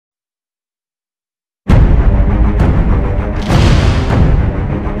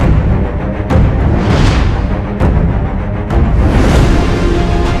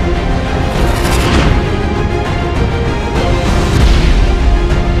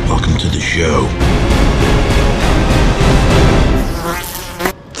to the show.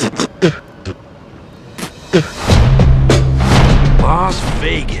 Las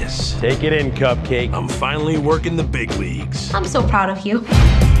Vegas. Take it in, Cupcake. I'm finally working the big leagues. I'm so proud of you.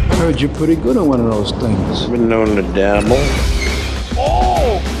 I heard you're pretty good on one of those things. Been known to dabble.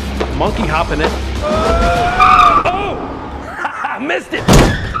 Oh! Monkey hopping it. Oh! Missed it!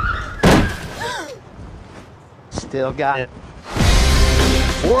 Still got it.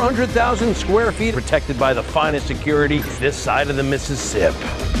 400,000 square feet protected by the finest security this side of the Mississippi.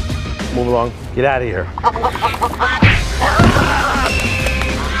 Move along. Get out of here.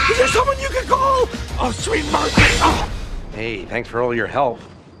 Is there someone you can call? Oh, sweet mercy. Oh. Hey, thanks for all your help.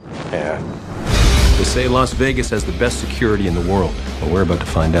 Yeah. They say Las Vegas has the best security in the world, but we're about to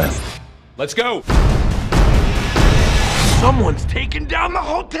find out. Let's go! Someone's taking down the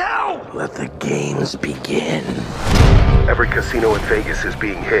hotel. Let the games begin. Every casino in Vegas is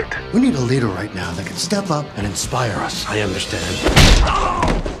being hit. We need a leader right now that can step up and inspire us. I understand. Oh!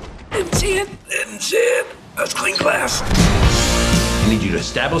 Didn't see it. That's clean glass. I need you to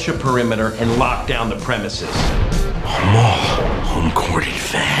establish a perimeter and lock down the premises. Home court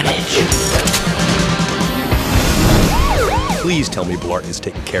advantage. Please tell me Blarton is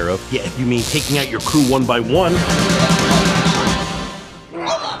taken care of. Yeah, if you mean taking out your crew one by one.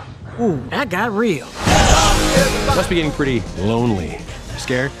 Ooh, that got real. Must be getting pretty lonely.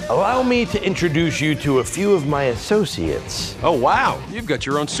 Scared? Allow me to introduce you to a few of my associates. Oh, wow. You've got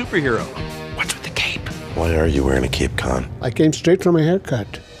your own superhero. What's with the cape? Why are you wearing a cape, Con? I came straight from a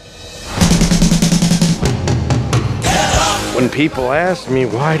haircut. When people ask me,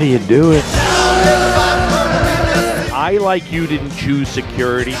 why do you do it? I, like you, didn't choose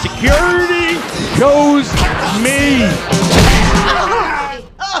security. Security chose me!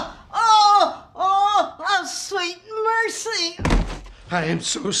 Sweet mercy. I am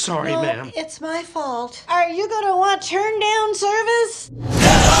so sorry, ma'am. It's my fault. Are you gonna want turn down service?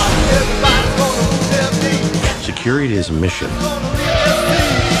 Security is a mission.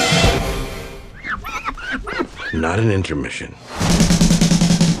 Not an intermission.